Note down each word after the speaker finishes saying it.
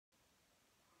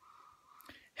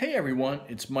Hey everyone,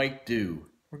 it's Mike Dew.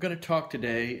 We're going to talk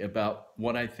today about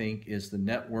what I think is the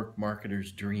network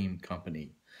marketer's dream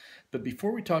company. But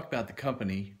before we talk about the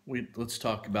company, let's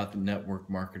talk about the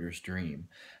network marketer's dream.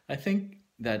 I think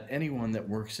that anyone that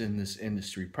works in this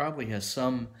industry probably has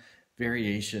some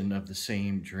variation of the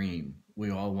same dream.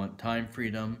 We all want time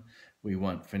freedom, we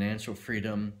want financial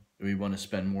freedom, we want to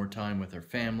spend more time with our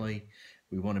family,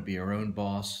 we want to be our own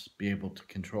boss, be able to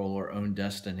control our own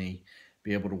destiny,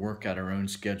 be able to work at our own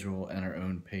schedule and our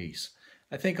own pace.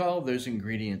 I think all of those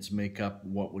ingredients make up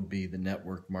what would be the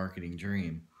network marketing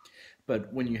dream.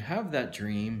 But when you have that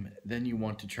dream, then you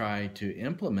want to try to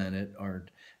implement it or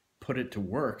put it to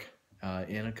work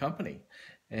in a company.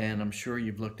 And I'm sure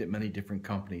you've looked at many different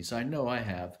companies. I know I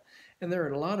have. And there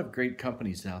are a lot of great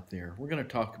companies out there. We're going to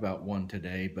talk about one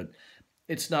today, but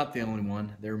it's not the only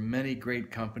one. There are many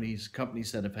great companies,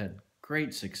 companies that have had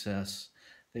great success.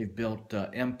 They've built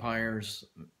empires.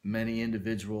 Many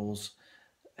individuals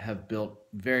have built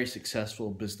very successful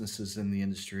businesses in the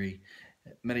industry.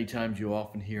 Many times you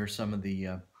often hear some of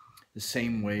the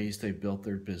same ways they've built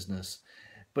their business.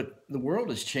 But the world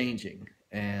is changing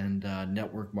and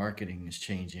network marketing is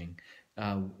changing.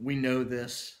 We know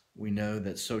this. We know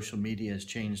that social media has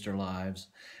changed our lives,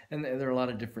 and there are a lot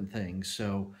of different things.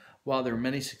 So while there are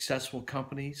many successful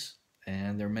companies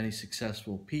and there are many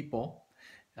successful people,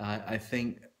 I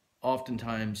think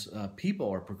oftentimes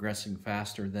people are progressing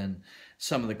faster than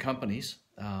some of the companies.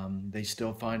 They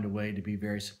still find a way to be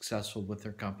very successful with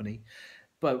their company.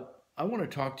 But I want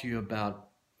to talk to you about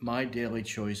my daily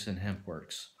choice in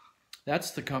Hempworx.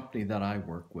 That's the company that I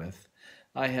work with.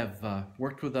 I have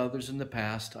worked with others in the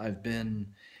past. I've been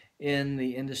in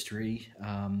the industry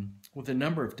with a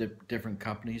number of different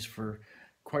companies for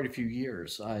quite a few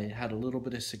years. I had a little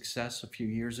bit of success a few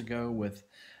years ago with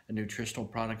a nutritional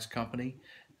products company.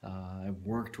 I've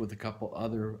worked with a couple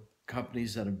other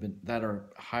companies that are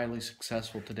highly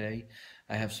successful today.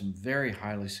 I have some very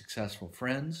highly successful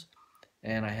friends,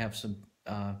 and I have some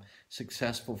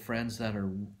successful friends that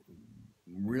are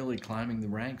really climbing the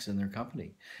ranks in their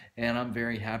company, and I'm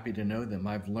very happy to know them.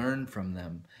 I've learned from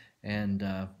them, and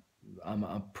I'm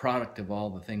a product of all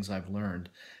the things I've learned.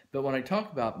 But when I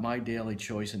talk about my daily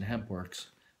choice in Hempworx,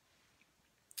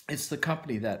 it's the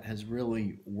company that has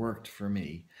really worked for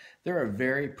me. They're a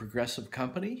very progressive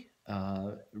company,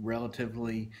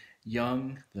 relatively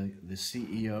young. The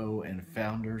CEO and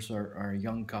founders are a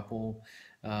young couple,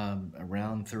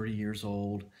 around 30 years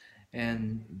old,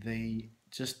 and they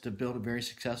just to build a very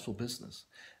successful business.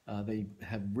 They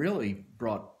have really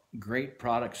brought great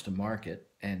products to market,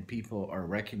 and people are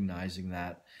recognizing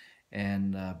that.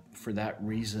 And for that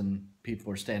reason,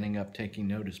 people are standing up, taking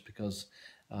notice because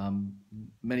um,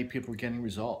 many people are getting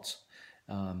results.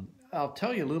 I'll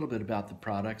tell you a little bit about the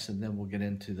products and then we'll get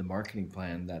into the marketing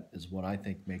plan. That is what I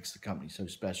think makes the company so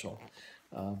special.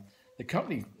 Uh, the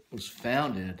company was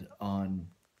founded on,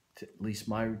 at least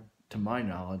to my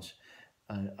knowledge,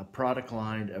 a product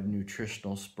line of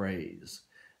nutritional sprays.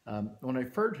 When I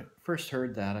first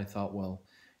heard that, I thought, well,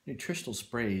 nutritional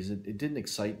sprays, it didn't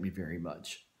excite me very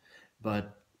much.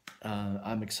 But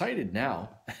I'm excited now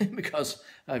because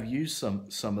I've used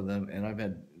some of them and I've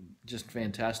had just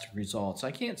fantastic results.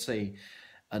 I can't say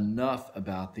enough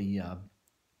about the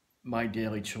My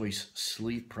Daily Choice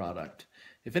sleep product.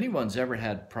 If anyone's ever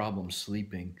had problems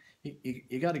sleeping,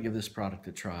 you got to give this product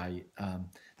a try.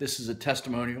 This is a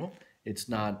testimonial. It's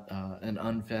not an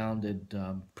unfounded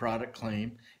product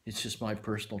claim. It's just my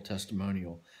personal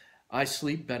testimonial. I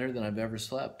sleep better than I've ever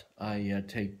slept. I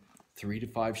take 3 to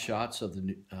 5 shots of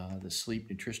the sleep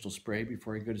nutritional spray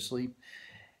before I go to sleep,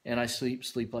 and I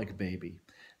sleep like a baby.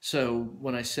 So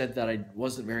when I said that I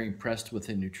wasn't very impressed with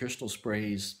the nutritional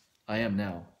sprays, I am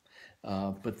now.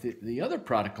 But the other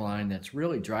product line that's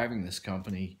really driving this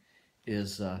company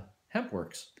is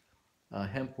Hempworx.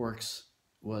 Hempworx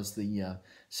was the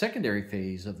secondary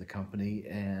phase of the company,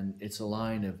 and it's a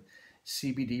line of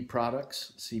CBD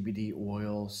products, CBD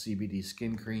oil, CBD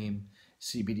skin cream,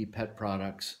 CBD pet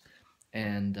products,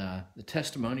 and the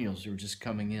testimonials are just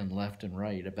coming in left and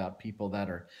right about people that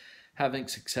are having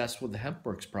success with the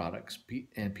Hempworx products,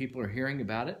 and people are hearing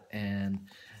about it, and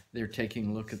they're taking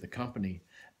a look at the company.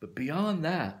 But beyond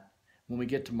that, when we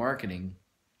get to marketing,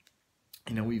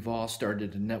 we've all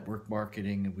started in network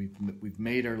marketing, and we've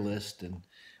made our list, and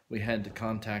we had to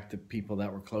contact the people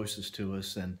that were closest to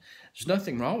us, and there's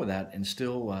nothing wrong with that, and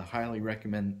still highly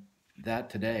recommend that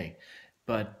today.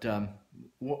 But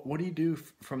what do you do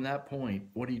from that point?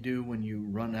 What do you do when you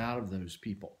run out of those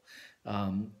people?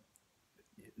 Um,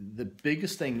 the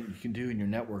biggest thing you can do in your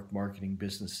network marketing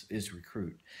business is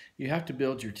recruit. You have to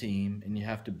build your team and you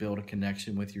have to build a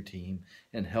connection with your team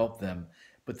and help them.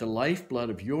 But the lifeblood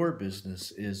of your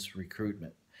business is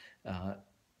recruitment. Uh,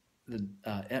 the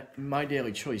My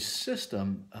Daily Choice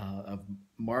system of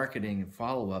marketing and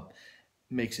follow up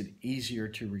makes it easier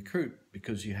to recruit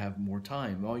because you have more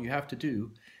time. All you have to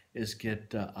do is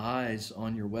get eyes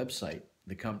on your website.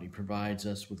 The company provides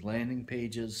us with landing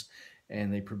pages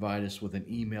and they provide us with an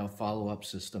email follow up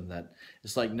system that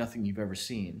is like nothing you've ever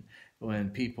seen. When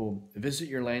people visit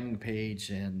your landing page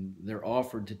and they're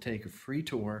offered to take a free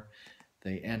tour,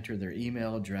 they enter their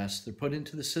email address, they're put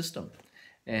into the system,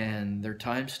 and they're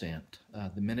time stamped.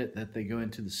 The minute that they go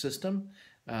into the system,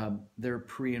 their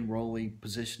pre-enrollee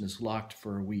position is locked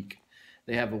for a week.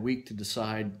 They have a week to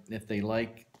decide if they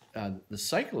like. The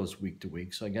cycle is week to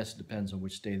week, so I guess it depends on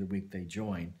which day of the week they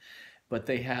join. But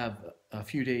they have a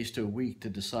few days to a week to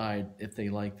decide if they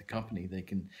like the company. They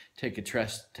can take a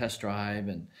test drive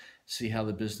and see how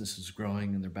the business is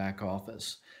growing in their back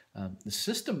office. The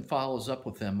system follows up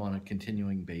with them on a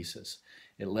continuing basis.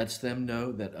 It lets them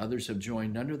know that others have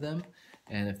joined under them,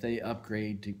 and if they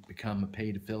upgrade to become a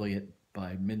paid affiliate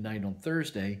by midnight on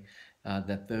Thursday,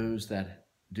 that those that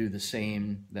do the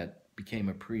same, that became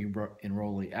a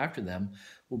pre-enrollee after them,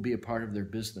 will be a part of their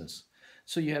business.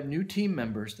 So you have new team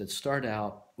members that start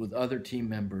out with other team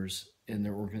members in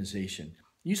their organization.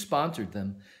 You sponsored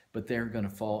them, but they're going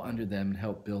to fall under them and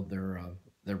help build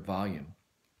their volume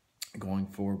going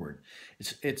forward.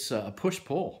 It's a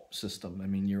push-pull system. I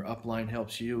mean, your upline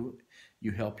helps you,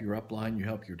 you help your upline, you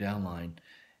help your downline.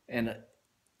 And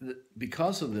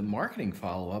because of the marketing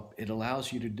follow-up, it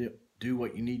allows you to do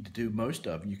what you need to do most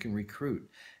of. You can recruit.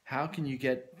 How can you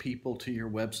get people to your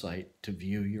website to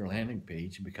view your landing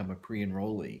page and become a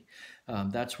pre-enrollee?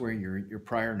 That's where your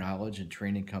prior knowledge and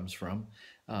training comes from.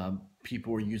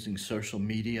 People are using social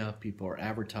media. People are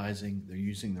advertising. They're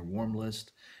using their warm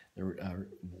list, their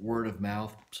word of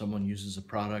mouth. Someone uses a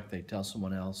product, they tell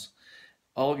someone else.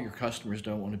 All of your customers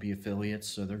don't want to be affiliates,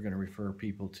 so they're going to refer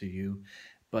people to you.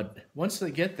 But once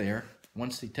they get there,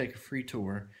 once they take a free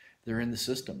tour, they're in the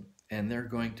system and they're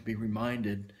going to be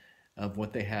reminded of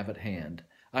what they have at hand.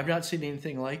 I've not seen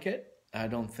anything like it. I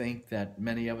don't think that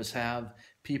many of us have.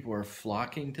 People are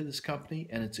flocking to this company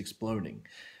and it's exploding.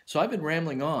 So I've been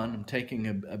rambling on. I'm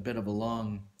taking a bit of a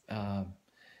long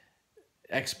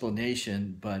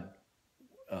explanation, but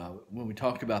when we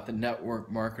talk about the network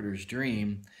marketer's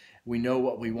dream, we know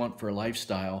what we want for a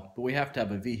lifestyle, but we have to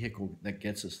have a vehicle that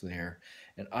gets us there.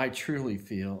 And I truly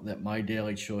feel that My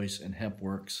Daily Choice and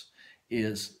Hempworx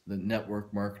is the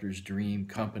network marketer's dream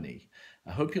company.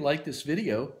 I hope you like this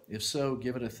video. If so,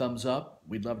 give it a thumbs up.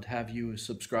 We'd love to have you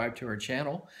subscribe to our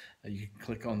channel. You can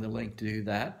click on the link to do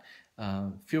that.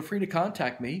 Feel free to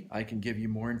contact me. I can give you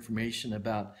more information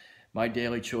about My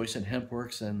Daily Choice and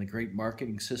Hempworx and the great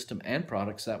marketing system and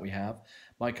products that we have.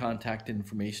 My contact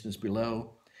information is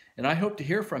below. And I hope to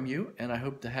hear from you, and I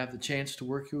hope to have the chance to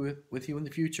work with you in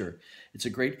the future. It's a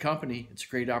great company. It's a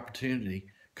great opportunity.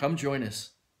 Come join us.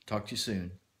 Talk to you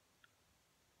soon.